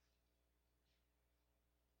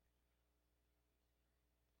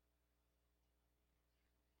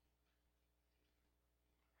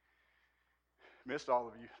Missed all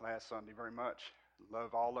of you last Sunday very much.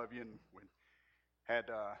 Love all of you, and we had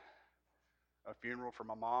a funeral for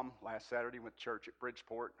my mom last Saturday. Went to church at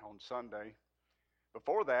Bridgeport on Sunday.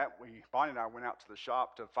 Before that, Bonnie and I went out to the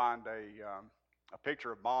shop to find a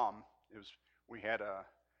picture of Mom. We had a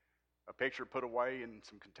picture put away in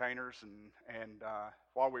some containers, and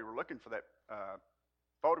while we were looking for that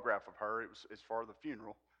photograph of her, it's for the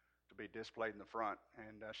funeral to be displayed in the front,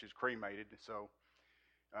 and she's cremated. So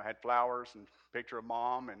I had flowers and a picture of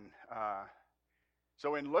Mom, and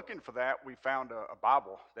so in looking for that, we found a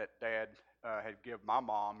Bible that Dad had given my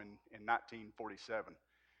mom in 1947,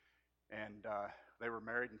 and they were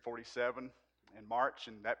married in 47 in March,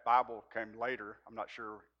 and that Bible came later. I'm not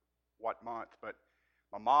sure what month, but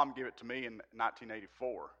my mom gave it to me in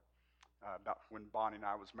 1984, about when Bonnie and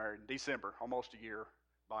I was married in December, almost a year.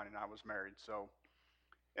 Bonnie and I was married. So,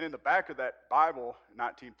 and in the back of that Bible, in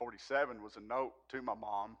 1947, was a note to my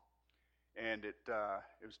mom, and it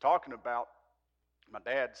was talking about my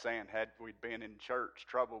dad saying, had we been in church,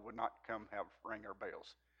 trouble would not ring our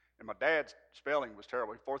bells. And my dad's spelling was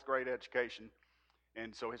terrible. Fourth grade education,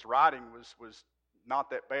 and so his writing was not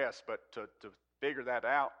that best. But to figure that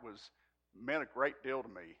out meant a great deal to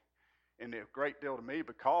me, and a great deal to me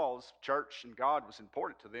because church and God was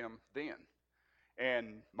important to them then.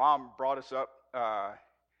 And Mom brought us up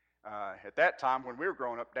at that time when we were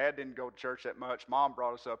growing up. Dad didn't go to church that much. Mom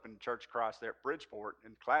brought us up in Church of Christ there at Bridgeport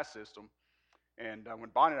in the class system. And when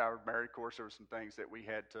Bonnie and I were married, of course, there were some things that we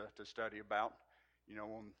had to study about,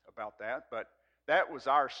 about that. But that was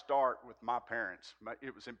our start with my parents.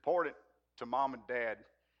 It was important to Mom and Dad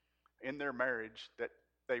in their marriage that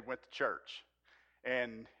they went to church.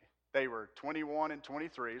 And they were 21 and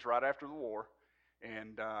 23s right after the war.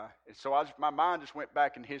 And so my mind just went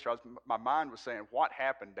back in history. My mind was saying, what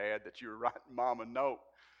happened, Dad, that you were writing Mom a note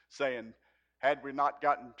saying, had we not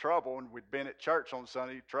gotten in trouble and we'd been at church on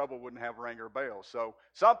Sunday, trouble wouldn't have rang our bells. So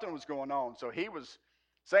something was going on. So he was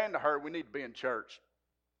saying to her, we need to be in church.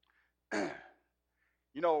 The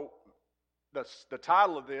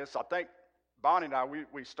title of this, I think Bonnie and I,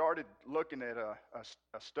 we started looking at a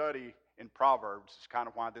study in Proverbs. It's kind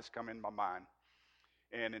of why this come in my mind.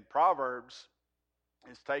 And in Proverbs,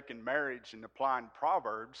 it's taking marriage and applying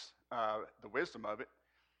Proverbs, the wisdom of it,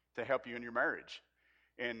 to help you in your marriage.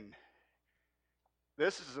 And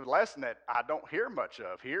this is a lesson that I don't hear much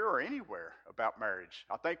of here or anywhere about marriage.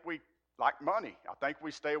 I think we like money. I think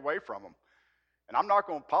we stay away from them. And I'm not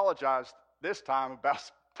going to apologize this time about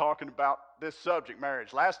talking about this subject,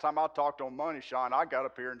 marriage. Last time I talked on money, Sean, I got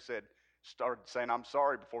up here and started saying I'm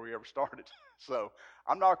sorry before we ever started. So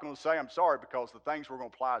I'm not going to say I'm sorry because the things we're going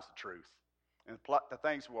to apply is the truth. And the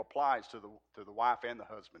things will apply to the wife and the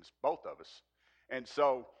husbands, both of us. And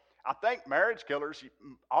so I think marriage killers,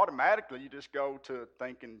 automatically you just go to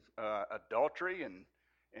thinking adultery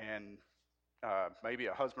and maybe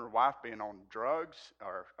a husband or wife being on drugs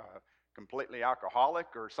or completely alcoholic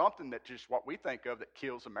or something that just what we think of that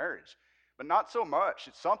kills a marriage. But not so much.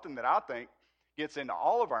 It's something that I think gets into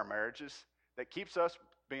all of our marriages that keeps us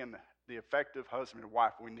being the effective husband and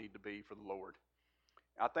wife we need to be for the Lord.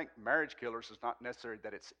 I think marriage killers is not necessarily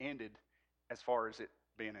that it's ended as far as it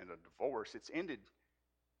being in a divorce. It's ended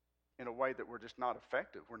in a way that we're just not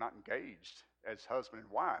effective. We're not engaged as husband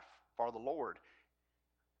and wife for the Lord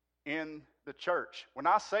in the church. When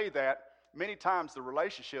I say that, many times the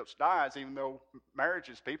relationships dies even though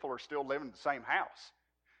marriages, people are still living in the same house.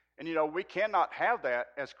 And we cannot have that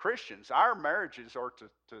as Christians. Our marriages are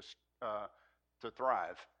to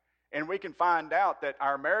thrive. And we can find out that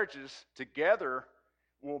our marriages together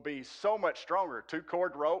will be so much stronger.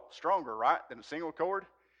 2-cord rope, stronger, right, than a single cord.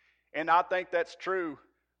 And I think that's true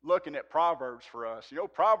looking at Proverbs for us.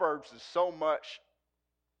 Proverbs is so much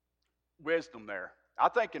wisdom there. I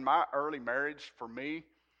think in my early marriage, for me,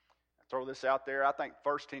 I throw this out there, I think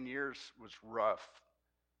first 10 years was rough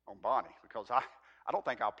on Bonnie because I don't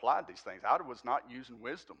think I applied these things. I was not using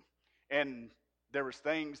wisdom. And there was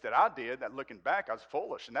things that I did that looking back, I was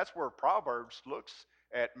foolish. And that's where Proverbs looks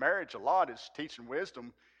at marriage a lot, is teaching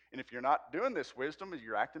wisdom. And if you're not doing this wisdom,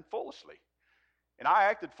 you're acting foolishly. And I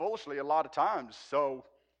acted foolishly a lot of times. So,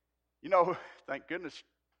 thank goodness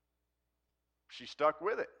she stuck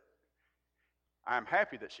with it. I'm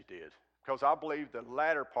happy that she did because I believe the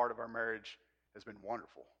latter part of our marriage has been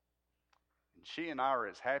wonderful. And she and I are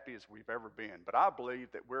as happy as we've ever been. But I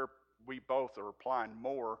believe that we both are applying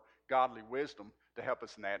more godly wisdom to help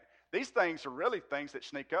us in that. These things are really things that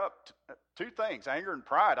sneak up. Two things, anger and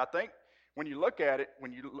pride. I think when you look at it,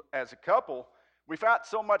 as a couple, we've got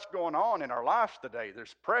so much going on in our lives today.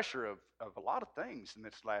 There's pressure of a lot of things in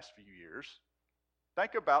this last few years.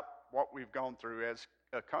 Think about what we've gone through as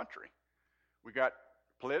a country. We got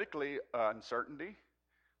politically uncertainty.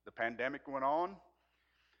 The pandemic went on.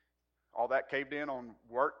 All that caved in on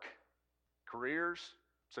work, careers.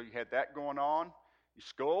 So you had that going on. Your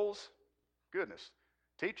schools, goodness.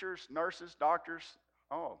 Teachers, nurses, doctors,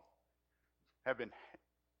 have been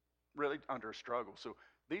really under a struggle. So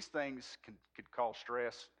these things could cause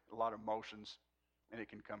stress, a lot of emotions, and it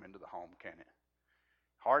can come into the home, can it?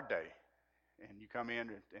 Hard day. And you come in,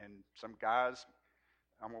 and some guys,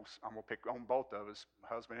 I'm gonna pick on both of us,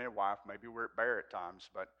 husband and wife. Maybe we're at bear at times,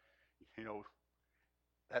 but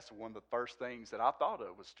that's one of the first things that I thought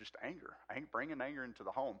of was just anger, bringing anger into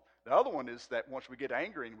the home. The other one is that once we get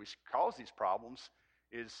angry and we cause these problems,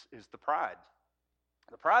 is the pride.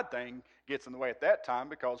 The pride thing gets in the way at that time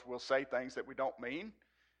because we'll say things that we don't mean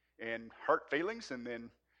and hurt feelings, and then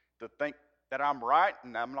to think that I'm right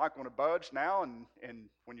and I'm not going to budge now, and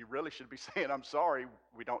when you really should be saying I'm sorry,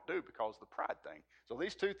 we don't do because of the pride thing. So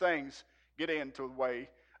these two things get into the way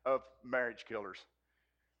of marriage killers.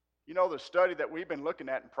 The study that we've been looking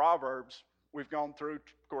at in Proverbs, we've gone through,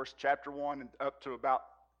 of course, chapter 1 and up to about,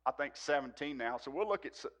 I think, 17 now. So we'll look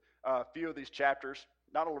at a few of these chapters.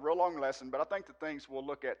 Not a real long lesson, but I think the things we'll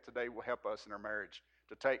look at today will help us in our marriage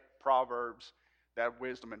to take Proverbs, that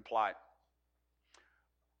wisdom, and apply it.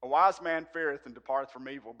 A wise man feareth and departeth from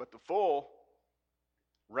evil, but the fool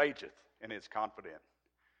rageth and is confident.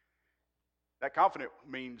 That confident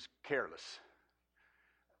means careless.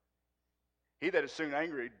 He that is soon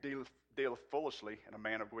angry dealeth foolishly, and a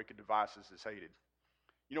man of wicked devices is hated.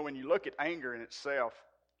 When you look at anger in itself,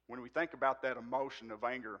 when we think about that emotion of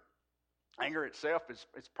anger itself is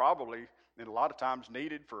probably, and a lot of times,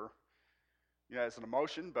 needed for, as an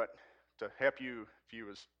emotion, but to help you if you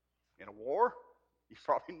was in a war, you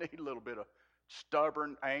probably need a little bit of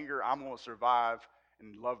stubborn anger. I'm going to survive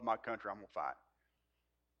and love my country. I'm going to fight.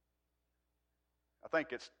 I think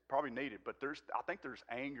it's probably needed, but I think there's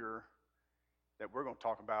anger that we're going to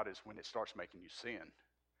talk about is when it starts making you sin.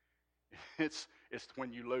 It's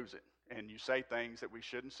when you lose it and you say things that we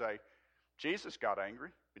shouldn't say. Jesus got angry.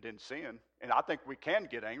 He didn't sin. And I think we can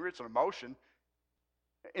get angry. It's an emotion.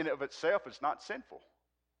 In of itself, it's not sinful.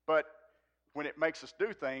 But when it makes us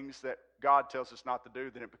do things that God tells us not to do,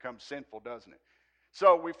 then it becomes sinful, doesn't it?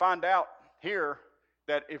 So we find out here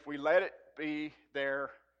that if we let it be there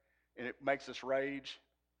and it makes us rage,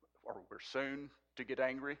 or we're soon to get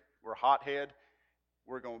angry, we're a hothead,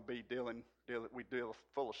 we're going to be we deal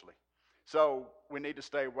foolishly. So we need to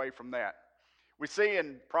stay away from that. We see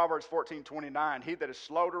in Proverbs 14:29, he that is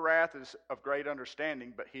slow to wrath is of great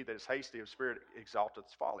understanding, but he that is hasty of spirit exalteth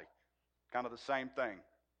folly. Kind of the same thing.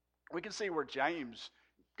 We can see where James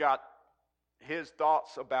got his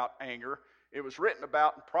thoughts about anger. It was written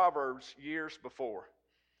about in Proverbs years before.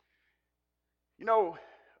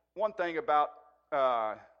 One thing about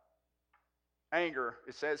anger,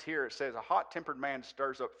 it says a hot-tempered man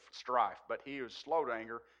stirs up strife, but he who is slow to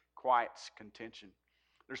anger quiets contention.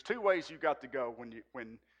 There's two ways you got to go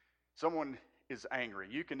when someone is angry.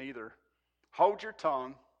 You can either hold your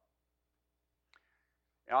tongue,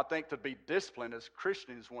 and I think to be disciplined as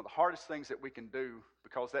Christians is one of the hardest things that we can do,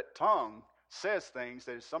 because that tongue says things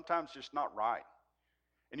that is sometimes just not right.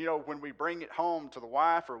 And when we bring it home to the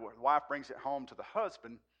wife, or when the wife brings it home to the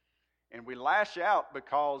husband, and we lash out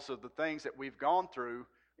because of the things that we've gone through,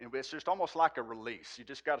 and it's just almost like a release. You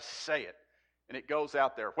just got to say it, and it goes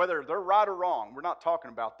out there. Whether they're right or wrong, we're not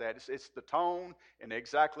talking about that. It's the tone and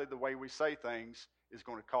exactly the way we say things is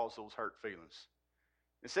going to cause those hurt feelings.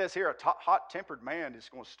 It says here, a hot-tempered man is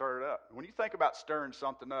going to stir it up. When you think about stirring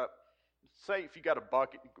something up, say if you got a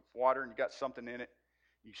bucket of water and you got something in it,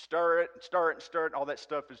 you stir it and stir it and stir it, and all that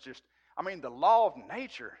stuff is just, the law of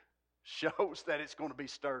nature shows that it's going to be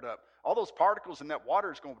stirred up. All those particles in that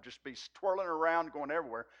water is going to just be twirling around, going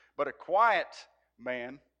everywhere. But a quiet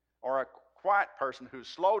man or a quiet person who's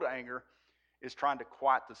slow to anger is trying to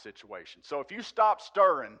quiet the situation. So if you stop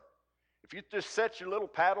stirring, if you just set your little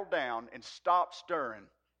paddle down and stop stirring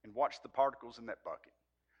and watch the particles in that bucket.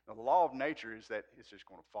 Now, the law of nature is that it's just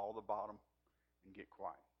going to fall to the bottom and get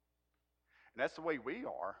quiet. And that's the way we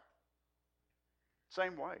are.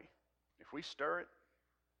 Same way. If we stir it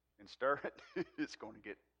and stir it, it's going to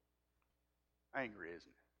get angry, isn't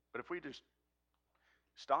it? But if we just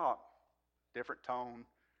stop, different tone,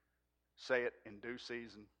 say it in due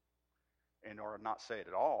season, or not say it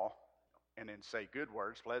at all, and then say good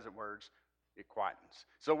words, pleasant words, it quietens.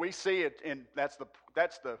 So we see it, and that's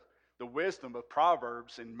the wisdom of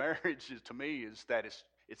Proverbs in marriage. To me, is that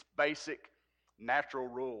it's basic, natural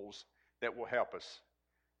rules that will help us.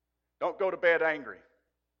 Don't go to bed angry.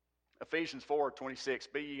 Ephesians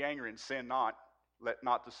 4:26, be ye angry and sin not. Let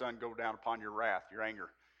not the sun go down upon your wrath, your anger.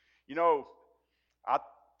 I,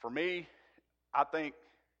 for me, I think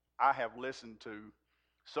I have listened to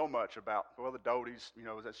so much about, well, the Dotys,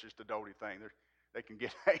 that's just a Doty thing. They can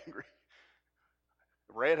get angry.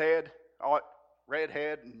 Redhead, all,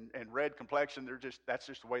 redhead and red complexion, that's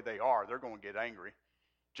just the way they are. They're going to get angry.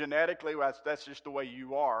 Genetically, that's just the way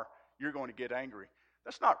you are. You're going to get angry.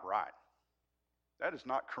 That's not right. That is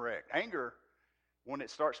not correct. Anger, when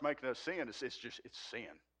it starts making us sin, it's sin.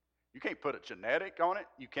 You can't put a genetic on it.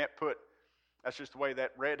 You can't put, that's just the way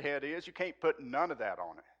that redhead is. You can't put none of that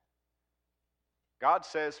on it. God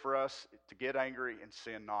says for us to get angry and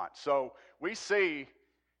sin not. So we see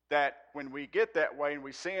that when we get that way and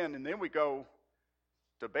we sin and then we go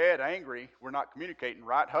to bed angry, we're not communicating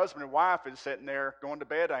right. Husband and wife is sitting there going to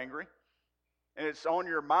bed angry, and it's on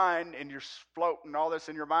your mind, and you're floating all this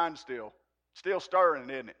in your mind still stirring,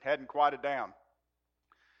 isn't it? Hadn't quieted down.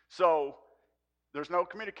 So there's no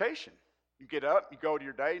communication. You get up, you go to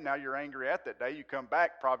your day, now you're angry at that day. You come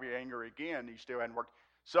back, probably angry again, you still hadn't worked.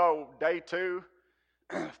 So day 2,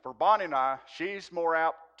 for Bonnie and I, she's more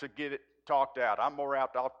out to get it talked out. I'm more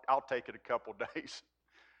out, I'll take it a couple days.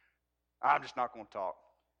 I'm just not going to talk.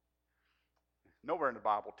 Nowhere in the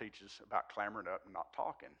Bible teaches about clamoring up and not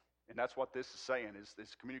talking. And that's what this is saying, is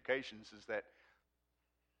this communications is that,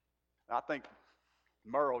 I think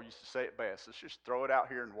Merle used to say it best, let's just throw it out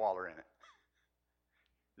here and waller in it.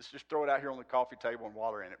 Let's just throw it out here on the coffee table and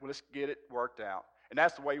waller in it. Well, let's get it worked out. And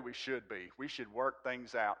that's the way we should be. We should work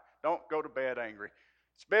things out. Don't go to bed angry.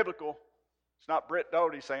 It's biblical. It's not Britt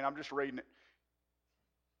Doty saying, I'm just reading it.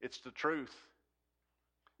 It's the truth.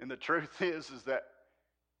 And the truth is that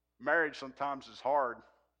marriage sometimes is hard.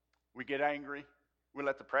 We get angry. We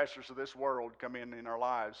let the pressures of this world come in our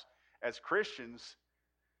lives. As Christians,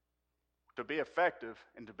 to be effective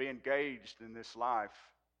and to be engaged in this life,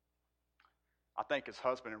 I think as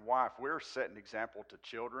husband and wife, we're setting an example to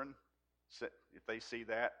children. If they see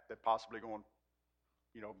that, they're possibly going,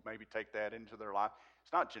 maybe take that into their life.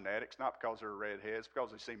 It's not genetics, not because they're redheads, it's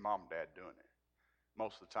because they see mom and dad doing it.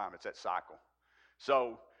 Most of the time, it's that cycle.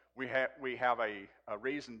 So we have a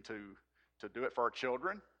reason to do it for our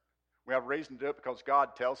children. We have a reason to do it because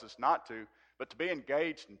God tells us not to. But to be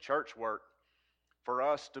engaged in church work, for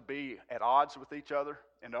us to be at odds with each other,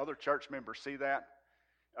 and other church members see that,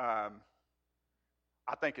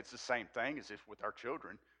 I think it's the same thing as if with our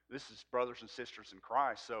children. This is brothers and sisters in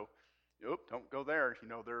Christ. So, don't go there.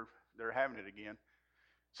 They're having it again.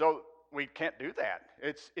 So we can't do that.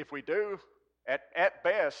 It's if we do, at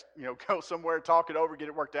best, go somewhere, talk it over, get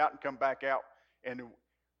it worked out, and come back out, and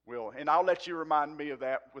I'll let you remind me of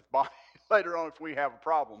that with Bonnie later on if we have a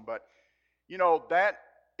problem. But that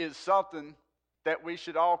is something that we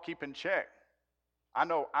should all keep in check. I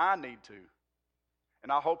know I need to,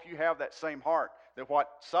 and I hope you have that same heart. That what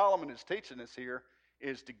Solomon is teaching us here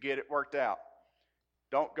is to get it worked out.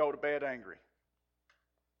 Don't go to bed angry.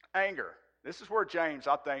 Anger. This is where James,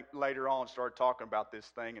 I think, later on started talking about this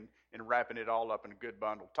thing and wrapping it all up in a good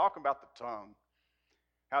bundle. Talking about the tongue,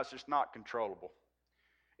 how it's just not controllable.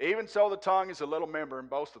 Even so the tongue is a little member and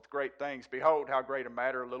boasteth great things. Behold, how great a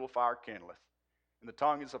matter a little fire kindleth. And the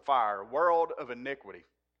tongue is a fire, a world of iniquity.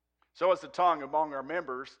 So is the tongue among our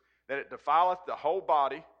members, that it defileth the whole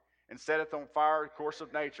body, and setteth on fire the course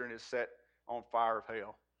of nature, and is set on fire of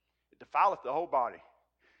hell. It defileth the whole body.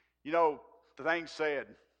 The thing said,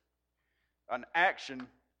 an action,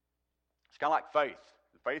 it's kind of like faith.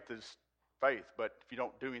 Faith is faith, but if you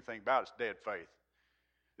don't do anything about it, it's dead faith.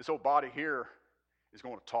 This whole body here is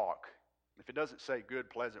going to talk. If it doesn't say good,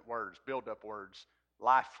 pleasant words, build-up words,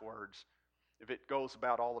 life words, if it goes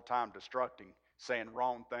about all the time destructing, saying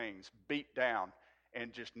wrong things, beat down,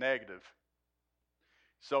 and just negative.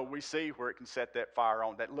 So we see where it can set that fire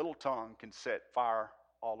on. That little tongue can set fire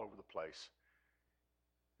all over the place.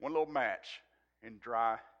 One little match in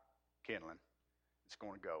dry kindling, it's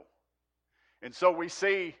going to go. And so we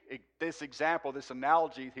see this example, this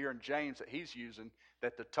analogy here in James that he's using,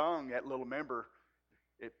 that the tongue, that little member,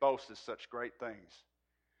 it boasts such great things.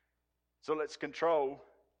 So let's control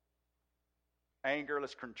anger,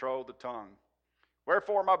 let's control the tongue.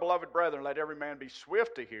 Wherefore, my beloved brethren, let every man be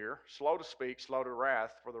swift to hear, slow to speak, slow to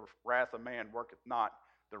wrath, for the wrath of man worketh not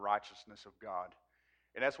the righteousness of God.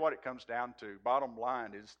 And that's what it comes down to. Bottom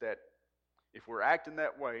line is that if we're acting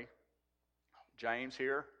that way, James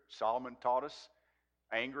here, Solomon taught us,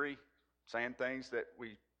 angry, saying things that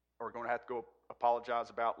we are going to have to go apologize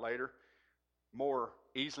about later, more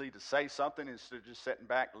easily to say something instead of just sitting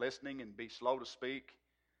back, listening, and be slow to speak,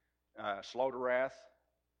 slow to wrath.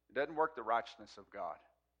 It doesn't work the righteousness of God.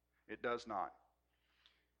 It does not.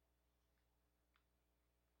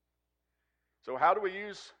 So how do we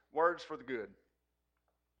use words for the good?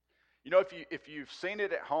 You know, if you've seen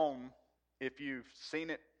it at home, if you've seen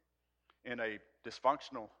it in a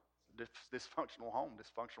dysfunctional home,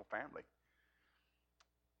 dysfunctional family,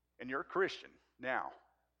 and you're a Christian now,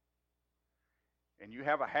 and you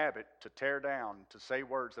have a habit to tear down, to say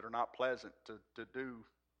words that are not pleasant, to do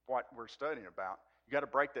what we're studying about, you got to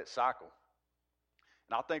break that cycle.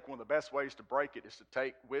 And I think one of the best ways to break it is to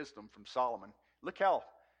take wisdom from Solomon. Look how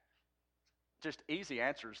just easy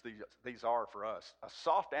answers these are for us. A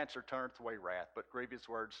soft answer turneth away wrath, but grievous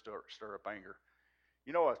words stir up anger.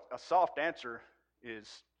 You know, a soft answer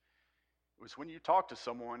was when you talk to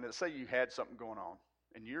someone, let's say you had something going on,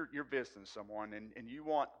 and you're visiting someone, and you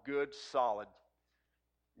want good, solid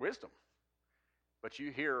wisdom. But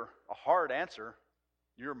you hear a hard answer,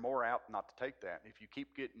 you're more apt not to take that if you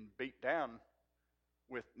keep getting beat down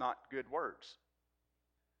with not good words.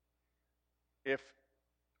 If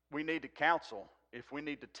we need to counsel, if we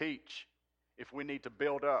need to teach, if we need to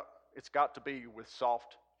build up, it's got to be with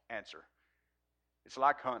soft answer. It's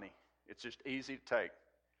like honey. It's just easy to take.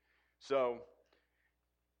 So,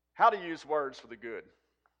 how to use words for the good.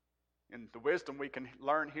 And the wisdom we can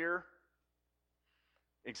learn here,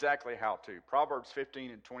 exactly how to. Proverbs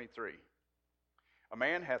 15:23. A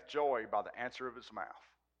man hath joy by the answer of his mouth,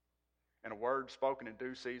 and a word spoken in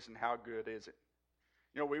due season, how good is it?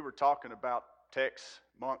 You know, we were talking about Tex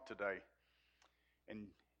Monk today, and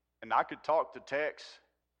I could talk to Tex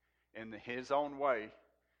in his own way,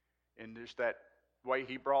 in just that way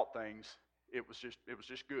he brought things. It was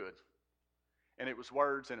just good, and it was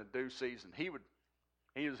words in a due season. He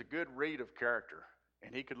was a good read of character,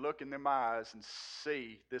 and he could look in them eyes and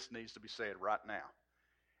see this needs to be said right now.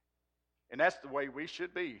 And that's the way we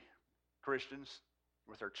should be, Christians,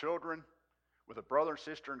 with our children, with a brother and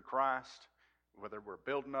sister in Christ, whether we're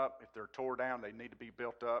building up, if they're tore down, they need to be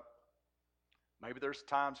built up. Maybe there's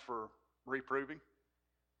times for reproving,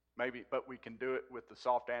 but we can do it with the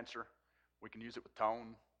soft answer. We can use it with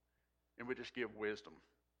tone, and we just give wisdom.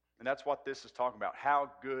 And that's what this is talking about. How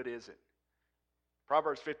good is it?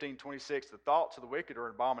 Proverbs 15:26, the thoughts of the wicked are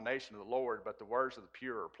an abomination to the Lord, but the words of the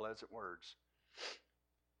pure are pleasant words.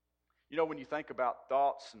 You know, when you think about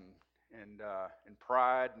thoughts and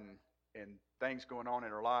pride and things going on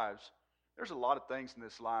in our lives, there's a lot of things in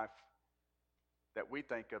this life that we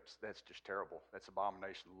think of that's just terrible. That's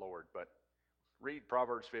abomination to the Lord. But read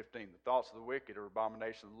Proverbs 15. The thoughts of the wicked are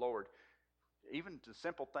abomination to the Lord. Even the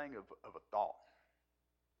simple thing of a thought.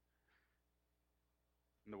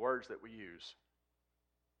 And the words that we use.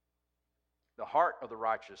 The heart of the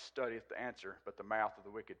righteous studieth the answer, but the mouth of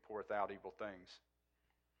the wicked poureth out evil things.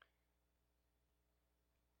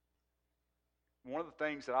 One of the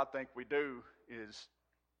things that I think we do is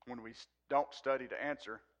when we don't study to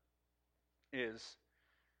answer is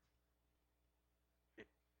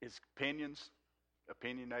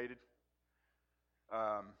opinionated,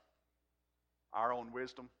 our own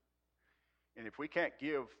wisdom. And if we can't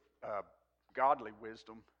give godly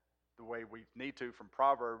wisdom the way we need to from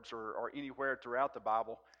Proverbs or anywhere throughout the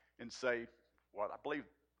Bible and say, well, I believe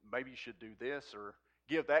maybe you should do this, or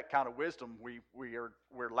give that kind of wisdom,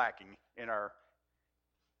 we're lacking in our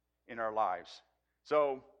lives.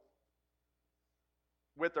 So,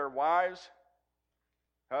 with our wives,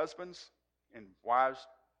 husbands, and wives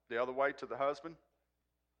the other way to the husband,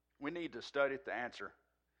 we need to study the answer.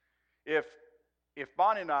 If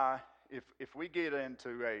Bonnie and I, if we get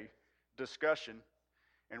into a discussion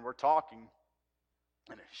and we're talking,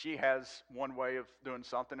 and she has one way of doing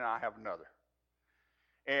something and I have another,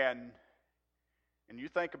 and you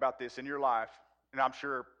think about this in your life, and I'm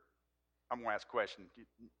sure I'm going to ask a question.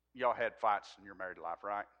 Y'all had fights in your married life,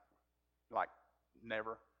 right? Like,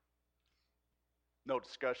 never? No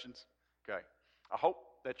discussions? Okay. I hope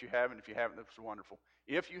that you haven't. If you haven't, this was wonderful.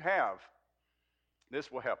 If you have,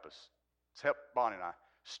 this will help us. It's helped Bonnie and I.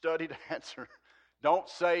 Study to answer. Don't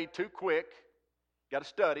say too quick. Got to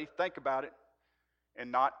study, think about it,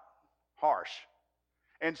 and not harsh.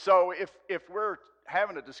 And so if we're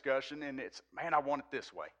having a discussion and it's, man, I want it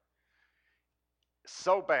this way.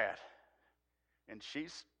 So bad. And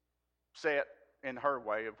she's set in her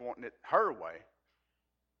way of wanting it her way.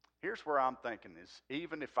 Here's where I'm thinking is,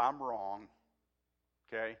 even if I'm wrong,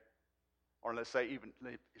 okay, or let's say even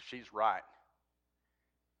if she's right,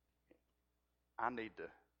 I don't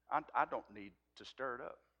need to stir it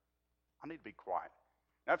up. I need to be quiet.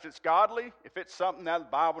 Now, if it's godly, if it's something out of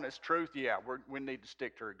the Bible and it's truth, yeah, we need to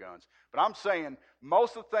stick to our guns. But I'm saying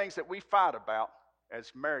most of the things that we fight about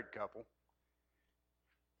as a married couple,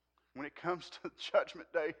 when it comes to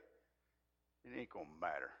Judgment Day, it ain't going to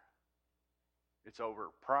matter. It's over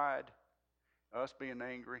pride, us being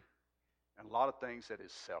angry, and a lot of things that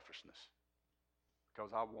is selfishness.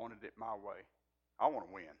 because I wanted it my way. I want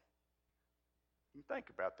to win. You think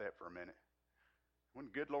about that for a minute. When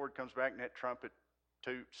the good Lord comes back and that trumpet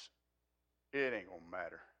toots, it ain't going to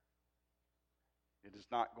matter. It is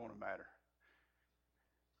not going to matter.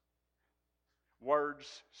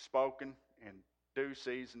 Words spoken in due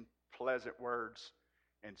season, pleasant words,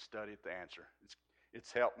 and studied the answer.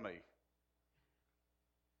 It's helped me.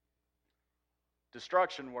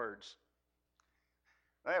 Destruction words.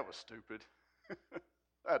 That was stupid.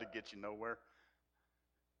 That'd get you nowhere.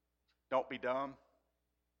 Don't be dumb.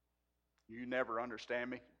 You never understand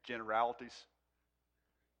me. Generalities.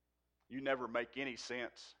 You never make any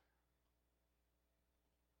sense.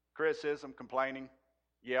 Criticism, complaining,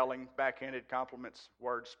 yelling, backhanded compliments,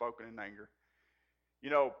 words spoken in anger. You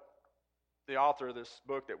know, the author of this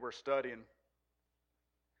book that we're studying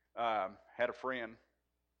had a friends,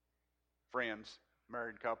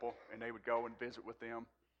 married couple, and they would go and visit with them.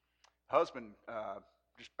 Husband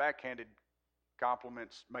just backhanded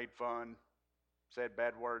compliments, made fun, said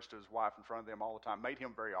bad words to his wife in front of them all the time, made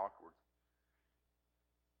him very awkward.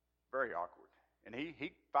 Very awkward. And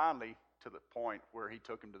he finally, to the point where he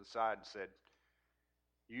took him to the side and said,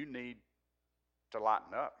 you need to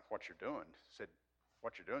lighten up what you're doing. He said,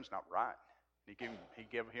 what you're doing is not right. He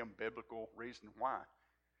gave him biblical reason why.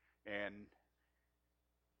 And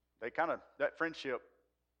they kind of, that friendship,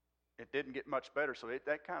 it didn't get much better, so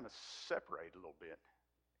that kind of separated a little bit.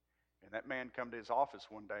 And that man come to his office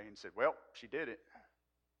one day and said, well, she did it.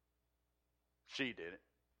 She did it.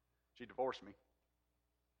 She divorced me.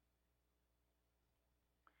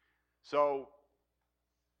 So,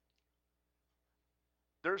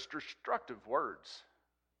 there's destructive words,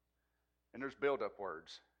 and there's build-up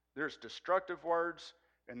words. There's destructive words,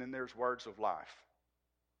 and then there's words of life.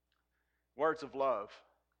 Words of love.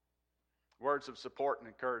 Words of support and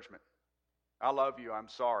encouragement. I love you. I'm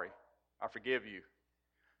sorry. I forgive you.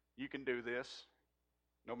 You can do this.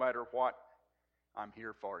 No matter what, I'm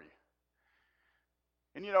here for you.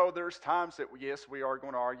 And you know, there's times that, yes, we are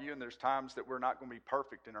going to argue, and there's times that we're not going to be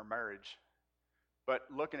perfect in our marriage. But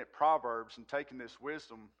looking at Proverbs and taking this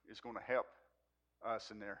wisdom is going to help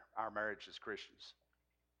us in our marriage as Christians.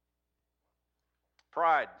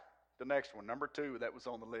 Pride, the next one, number 2 that was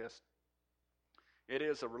on the list. It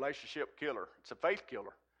is a relationship killer. It's a faith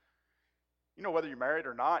killer. You know, whether you're married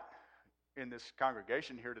or not, in this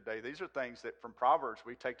congregation here today, these are things that from Proverbs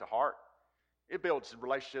we take to heart. It builds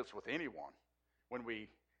relationships with anyone. When we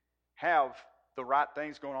have the right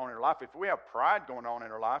things going on in our life, if we have pride going on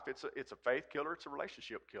in our life, it's a faith killer, it's a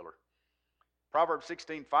relationship killer. Proverbs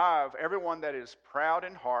 16:5, everyone that is proud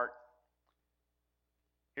in heart,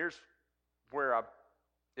 here's where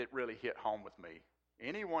it really hit home with me.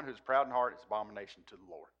 Anyone who's proud in heart is abomination to the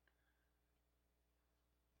Lord.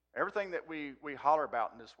 Everything that we holler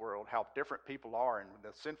about in this world, how different people are and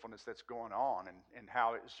the sinfulness that's going on and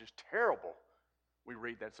how it's just terrible, we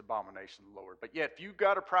read that's abomination to the Lord. But yet, if you've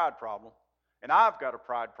got a pride problem, and I've got a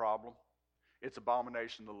pride problem, it's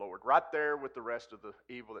abomination to the Lord. Right there with the rest of the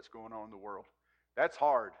evil that's going on in the world. That's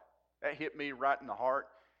hard. That hit me right in the heart,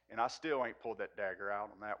 and I still ain't pulled that dagger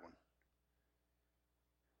out on that one.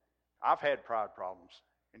 I've had pride problems,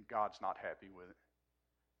 and God's not happy with it.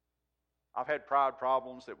 I've had pride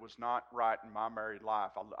problems that was not right in my married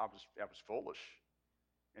life. I was foolish.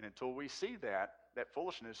 And until we see that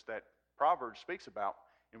foolishness that Proverbs speaks about,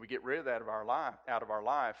 and we get rid of that out of our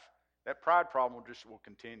life, that pride problem will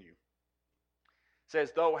continue. It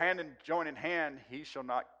says, though hand and joint in hand, he shall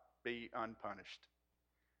not be unpunished.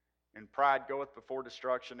 And pride goeth before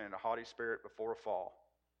destruction, and a haughty spirit before a fall.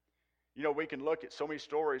 You know, we can look at so many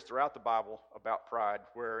stories throughout the Bible about pride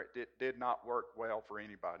where it did not work well for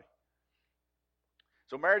anybody.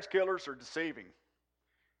 So marriage killers are deceiving.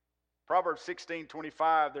 Proverbs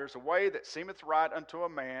 16:25, there's a way that seemeth right unto a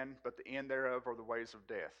man, but the end thereof are the ways of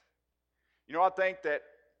death. You know, I think that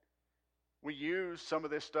we use some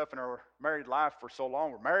of this stuff in our married life for so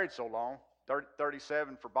long. We're married so long,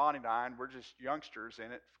 37 for Bonnie and I, and we're just youngsters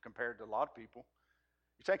in it compared to a lot of people.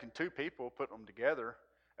 You're taking two people, putting them together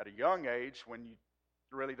at a young age when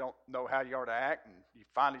you really don't know how you are to act, and you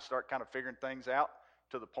finally start kind of figuring things out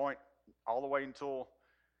to the point all the way until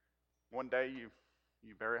one day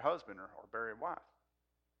you bury a husband or bury a wife.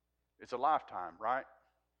 It's a lifetime, right?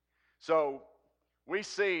 So we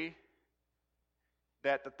see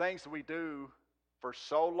that the things that we do for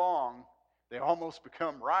so long, they almost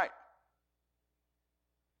become right.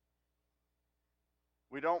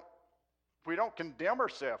 We don't condemn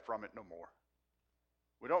ourselves from it no more.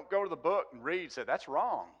 We don't go to the book and read and say, that's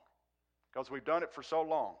wrong, because we've done it for so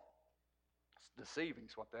long. It's deceiving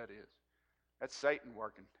is what that is. That's Satan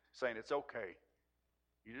working, saying it's okay.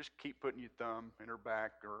 You just keep putting your thumb in her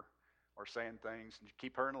back or saying things, and you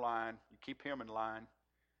keep her in line. You keep him in line.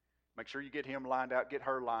 Make sure you get him lined out, get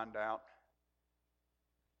her lined out.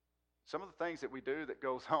 Some of the things that we do that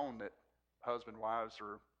goes on that husband wives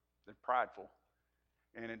are prideful.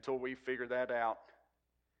 And until we figure that out,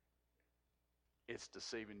 it's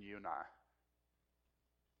deceiving you and I.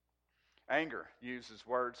 Anger uses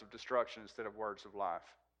words of destruction instead of words of life.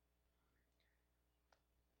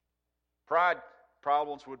 Pride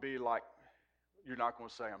problems would be like, you're not going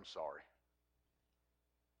to say, I'm sorry.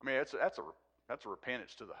 I mean, that's a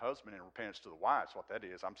repentance to the husband and repentance to the wife. That's what that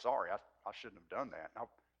is. I'm sorry. I shouldn't have done that.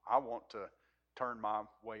 I want to turn my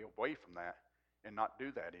way away from that and not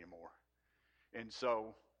do that anymore. And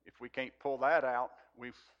so if we can't pull that out,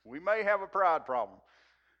 we may have a pride problem.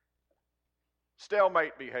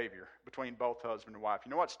 Stalemate behavior between both husband and wife. You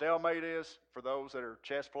know what stalemate is for those that are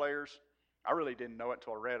chess players? I really didn't know it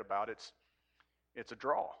until I read about it. It's a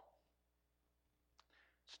draw.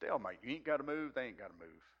 Stalemate. You ain't got to move, they ain't got to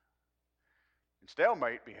move. And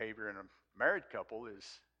stalemate behavior in a married couple is,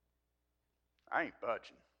 I ain't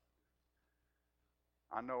budging.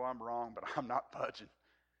 I know I'm wrong, but I'm not budging.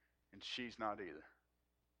 And she's not either.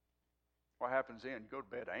 What happens then? You go to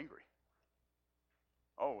bed angry.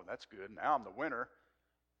 Oh, that's good. Now I'm the winner,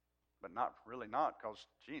 but not because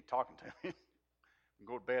she ain't talking to me. You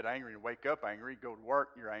go to bed angry and wake up angry. You go to work,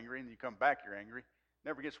 you're angry, and you come back, you're angry.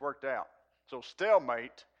 Never gets worked out. So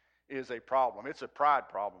stalemate is a problem. It's a pride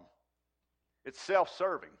problem. It's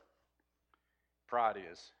self-serving. Pride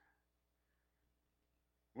is.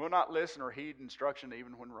 Will not listen or heed instruction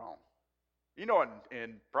even when wrong. You know,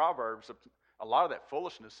 in Proverbs, a lot of that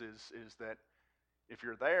foolishness is that if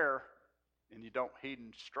you're there and you don't heed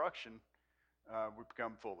instruction, we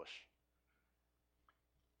become foolish.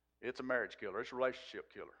 It's a marriage killer. It's a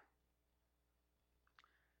relationship killer.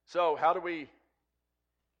 So how do we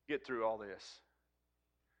get through all this?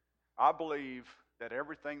 I believe that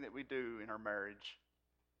everything that we do in our marriage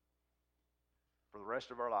for the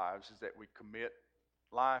rest of our lives is that we commit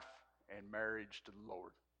life and marriage to the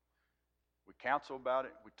Lord. We counsel about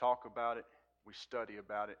it. We talk about it. We study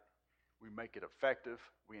about it. We make it effective.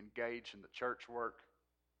 We engage in the church work.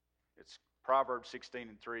 It's Proverbs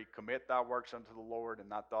 16:3, commit thy works unto the Lord,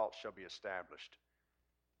 and thy thoughts shall be established.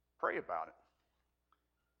 Pray about it.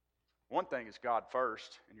 One thing is God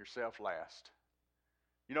first and yourself last.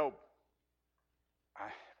 You know,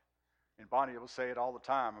 and Bonnie will say it all the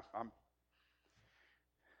time,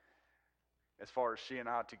 as far as she and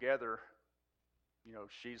I together, you know,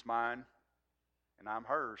 she's mine and I'm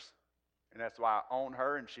hers. And that's why I own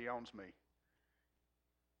her and she owns me.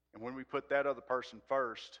 And when we put that other person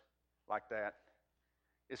first like that,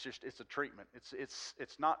 it's a treatment.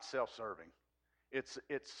 It's not self-serving. It's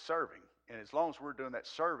serving. And as long as we're doing that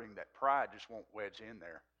serving, that pride just won't wedge in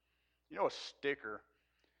there. You know, a sticker,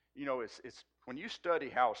 you know, it's when you study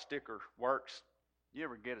how a sticker works, you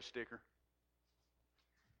ever get a sticker?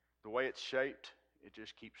 The way it's shaped, it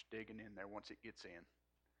just keeps digging in there once it gets in.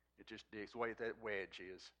 It just digs. The way that wedge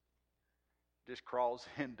is. It just crawls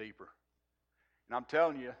in deeper. And I'm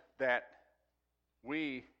telling you that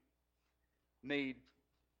we need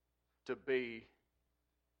to be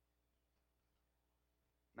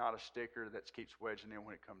not a sticker that keeps wedging in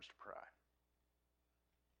when it comes to pride.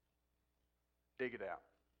 Dig it out.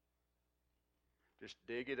 Just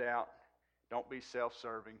dig it out. Don't be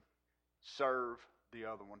self-serving. Serve the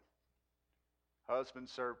other one. Husband,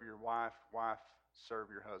 serve your wife. Wife, serve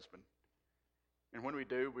your husband. And when we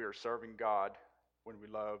do, we are serving God when we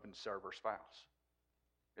love and serve our spouse.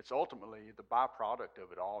 It's ultimately the byproduct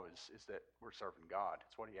of it all is that we're serving God.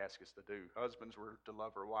 It's what he asks us to do. Husbands, we're to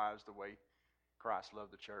love our wives the way Christ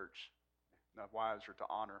loved the church. Now, wives are to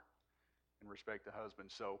honor and respect the husband.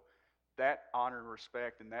 So that honor and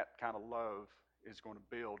respect and that kind of love is going to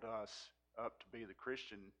build us up to be the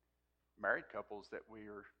Christian married couples that we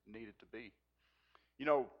are needed to be. You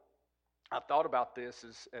know, I've thought about this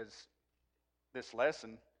as this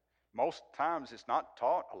lesson. Most times it's not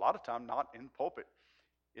taught, a lot of time not in the pulpit.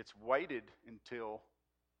 It's waited until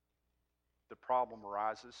the problem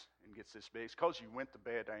arises and gets this big. It's because you went to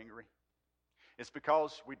bed angry. It's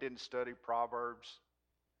because we didn't study Proverbs.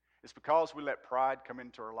 It's because we let pride come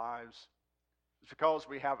into our lives. It's because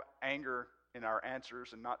we have anger in our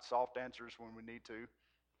answers and not soft answers when we need to.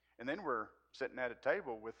 And then we're sitting at a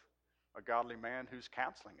table with a godly man who's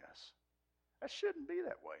counseling us. That shouldn't be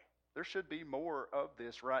that way. There should be more of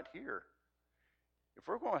this right here. If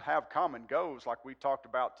we're going to have common goals like we talked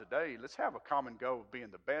about today, let's have a common goal of being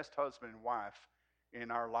the best husband and wife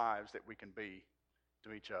in our lives that we can be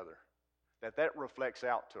to each other. That reflects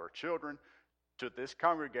out to our children, to this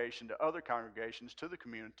congregation, to other congregations, to the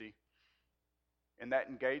community. And that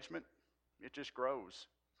engagement, it just grows.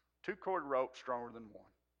 Two-cord rope stronger than one.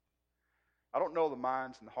 I don't know the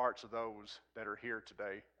minds and the hearts of those that are here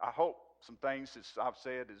today. I hope some things, as I've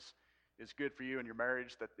said, is good for you in your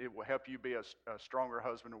marriage, that it will help you be a stronger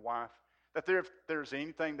husband and wife. That if there's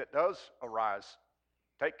anything that does arise,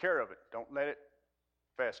 take care of it. Don't let it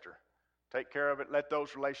fester. Take care of it. Let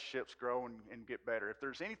those relationships grow and get better. If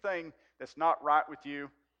there's anything that's not right with you,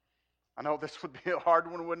 I know this would be a hard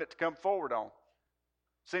one, wouldn't it, to come forward on?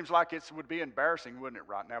 Seems like it would be embarrassing, wouldn't it,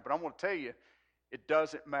 right now? But I'm going to tell you, it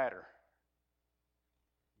doesn't matter.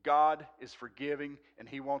 God is forgiving, and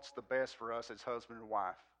He wants the best for us as husband and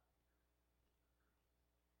wife.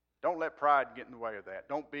 Don't let pride get in the way of that.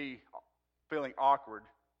 Don't be feeling awkward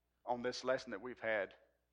on this lesson that we've had.